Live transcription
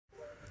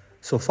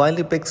So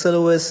finally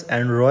PixelOS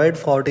Android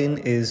 14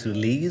 is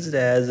released,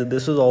 as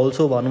this was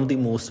also one of the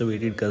most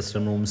awaited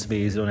custom ROMs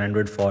based on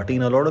Android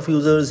 14. A lot of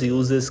users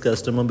use this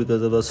custom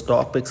because of the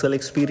stock Pixel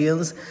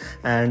experience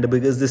and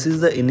because this is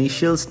the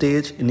initial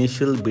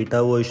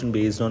beta version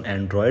based on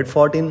Android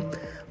 14.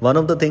 One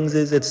of the things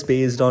is it's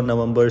based on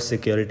November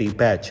security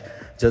patch.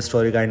 Just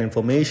for your kind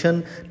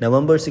information,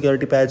 November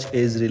security patch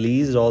is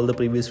released. All the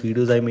previous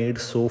videos I made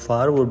so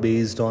far were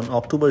based on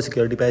October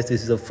security patch.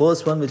 This is the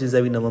first one which is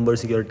having November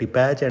security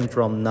patch, and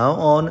from now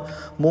on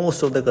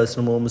most of the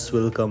custom ROMs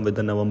will come with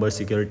the November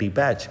security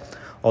patch.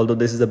 Although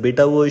this is a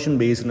beta version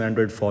based on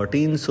Android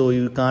 14, so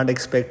you can't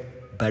expect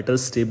better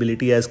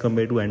stability as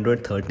compared to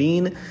Android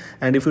 13.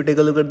 And if you take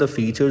a look at the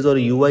features or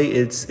UI,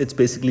 it's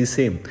basically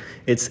same.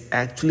 It's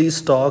actually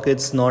stock.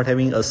 It's not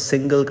having a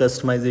single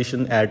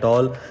customization at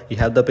all. You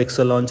have the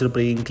Pixel launcher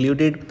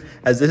pre-included,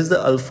 as this is the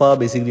alpha,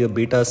 basically a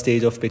beta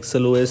stage of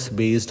PixelOS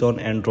based on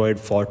Android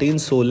 14.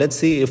 So let's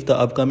see if the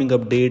upcoming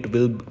update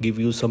will give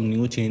you some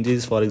new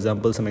changes. For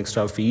example, some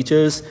extra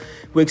features.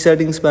 Quick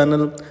settings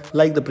panel,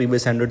 like the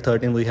previous Android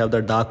 13, we have the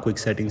dark quick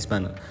settings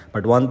panel,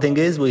 but one thing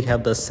is we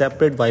have the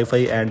separate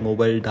Wi-Fi and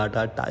mobile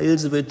data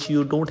tiles, which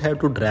you don't have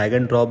to drag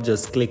and drop.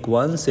 Just click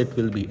once, it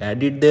will be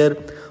added there,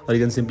 or you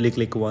can simply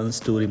click once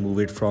to remove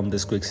it from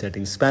this quick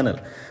settings panel.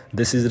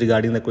 This is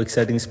regarding the quick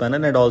settings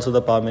panel. And also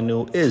the power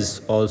menu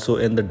is also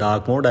in the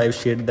dark mode. I've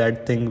shared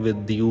that thing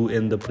with you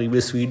in the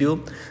previous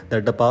video,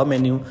 that the power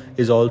menu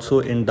is also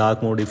in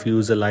dark mode. If you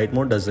use the light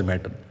mode, doesn't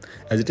matter,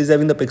 as it is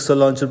having the Pixel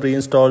launcher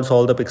pre-installed. So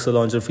all the Pixel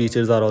launcher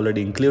features are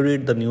already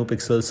included. The new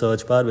Pixel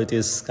search bar, which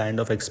is kind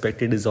of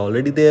expected, is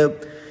already there.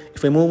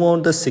 If I move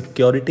on to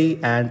security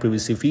and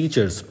privacy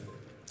features,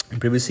 in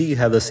privacy you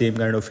have the same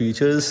kind of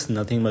features,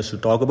 nothing much to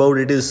talk about.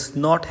 It is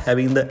not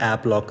having the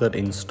app locker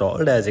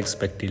installed as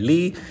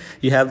expectedly.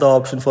 You have the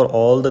option for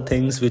all the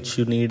things which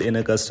you need in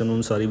a custom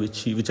ROM,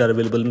 which are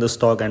available in the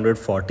stock Android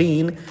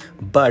 14,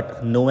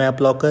 but no app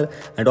locker,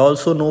 and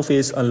also no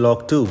face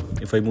unlock too.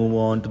 If I move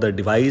on to the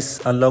device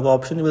unlock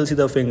option, you will see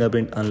the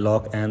fingerprint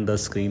unlock and the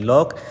screen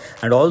lock,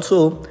 and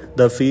also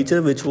the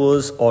feature which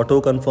was auto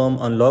confirm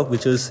unlock,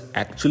 which is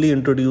actually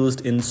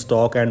introduced in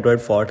stock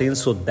Android 14.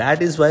 So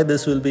that is why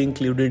this will be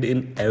included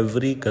in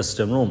every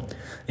custom ROM.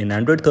 In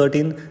Android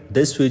 13,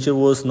 this feature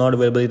was not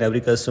available in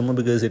every custom ROM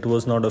because it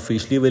was not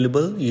officially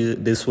available.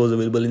 This was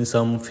available in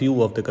some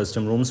few of the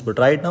custom ROMs, but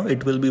right now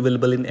it will be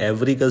available in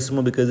every custom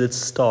ROM because it's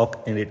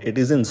stock and it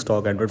is in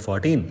stock Android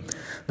 14.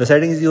 The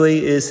settings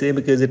UI is same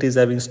because it is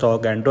having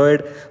stock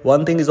Android.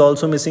 One thing is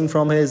also missing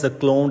from here is the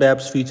cloned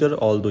apps feature,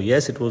 although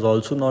yes, it was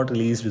also not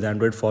released with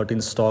Android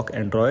 14 stock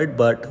Android.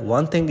 But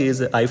one thing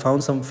is I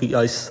found some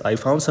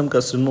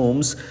custom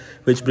ROMs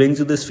which brings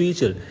you this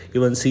feature.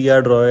 Even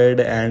CR Droid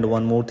and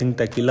one more thing,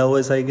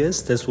 PixelOS, I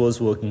guess this was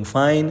working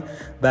fine.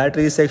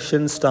 Battery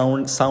section,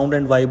 sound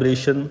and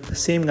vibration,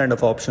 same kind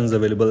of options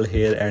available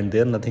here and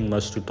there, nothing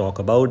much to talk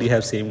about. You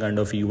have same kind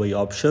of UI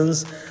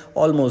options,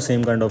 almost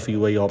same kind of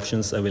UI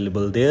options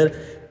available there.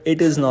 It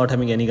is not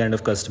having any kind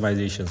of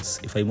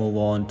customizations. If I move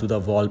on to the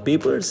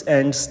wallpapers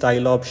and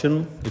style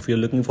option, if you're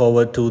looking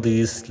forward to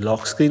these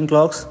lock screen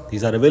clocks,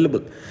 these are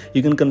available.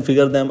 You can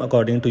configure them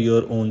according to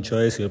your own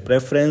choice, your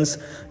preference.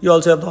 You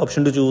also have the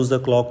option to choose the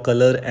clock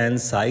color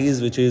and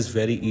size, which is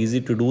very easy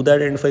to do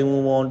that. And if I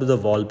move on to the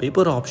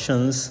wallpaper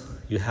options,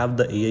 you have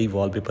the AI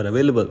wallpaper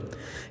available.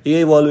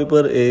 AI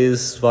wallpaper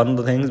is one of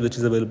the things which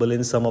is available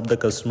in some of the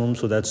custom ROMs,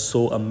 so that's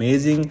so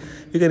amazing.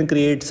 You can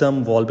create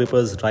some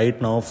wallpapers right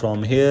now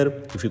from here.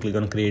 If you click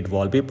on create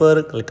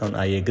wallpaper, click on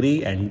I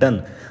agree and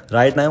done.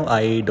 Right now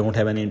I don't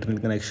have any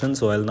internet connection,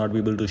 so I'll not be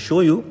able to show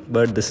you,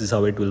 but this is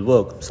how it will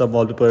work. Some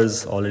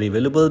wallpapers already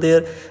available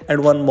there.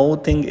 And one more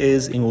thing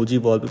is emoji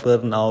wallpaper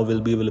now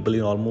will be available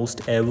in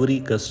almost every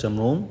custom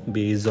ROM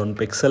based on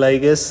Pixel, I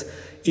guess.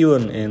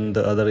 Even in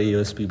the other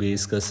AOSP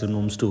based custom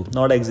ROMs too.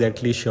 Not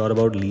exactly sure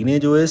about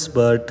Lineage OS,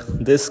 but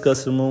this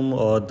custom ROM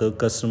or the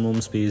custom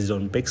ROMs based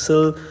on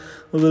Pixel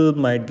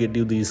might get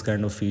you these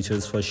kind of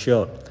features for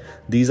sure.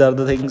 These are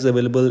the things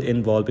available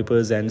in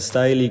wallpapers and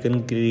style. You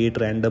can create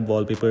random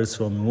wallpapers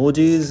from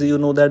emojis. You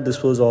know that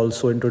this was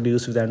also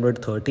introduced with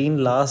Android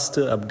 13 last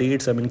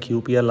updates,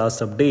 QPR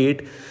last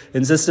update.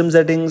 In system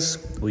settings,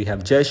 we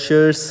have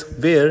gestures,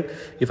 where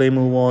if I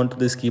move on to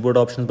this keyboard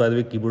options, by the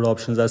way, keyboard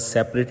options are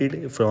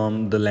separated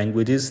from the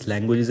languages.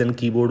 Languages and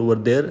keyboard were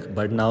there,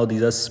 but now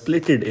these are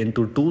splitted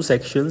into two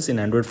sections in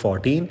Android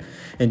 14.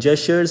 In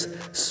gestures,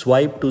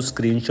 swipe to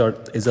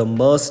screenshot is a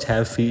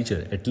must-have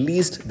feature. At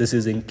least this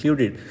is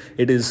included.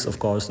 It is of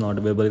course not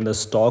available in the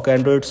stock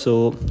Android,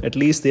 so at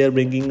least they are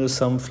bringing us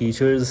some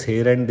features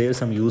here and there,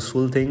 some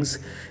useful things,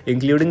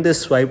 including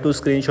this swipe to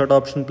screenshot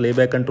option.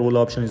 Playback control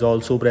option is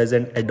also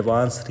present.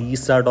 Advanced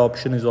restart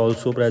option is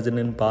also present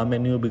in power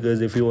menu,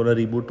 because if you want to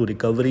reboot to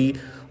recovery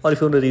or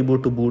if you want to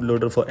reboot to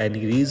bootloader for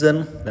any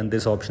reason, then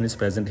this option is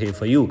present here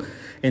for you.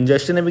 In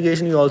gesture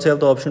navigation, you also have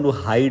the option to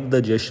hide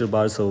the gesture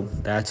bar, so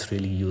that's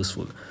really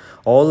useful.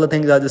 All the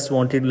things I just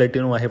wanted to let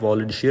you know I have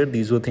already shared.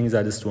 These were things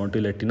I just want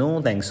to let you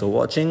know. Thanks for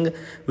watching.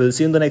 We'll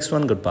see you in the next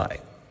one. Goodbye.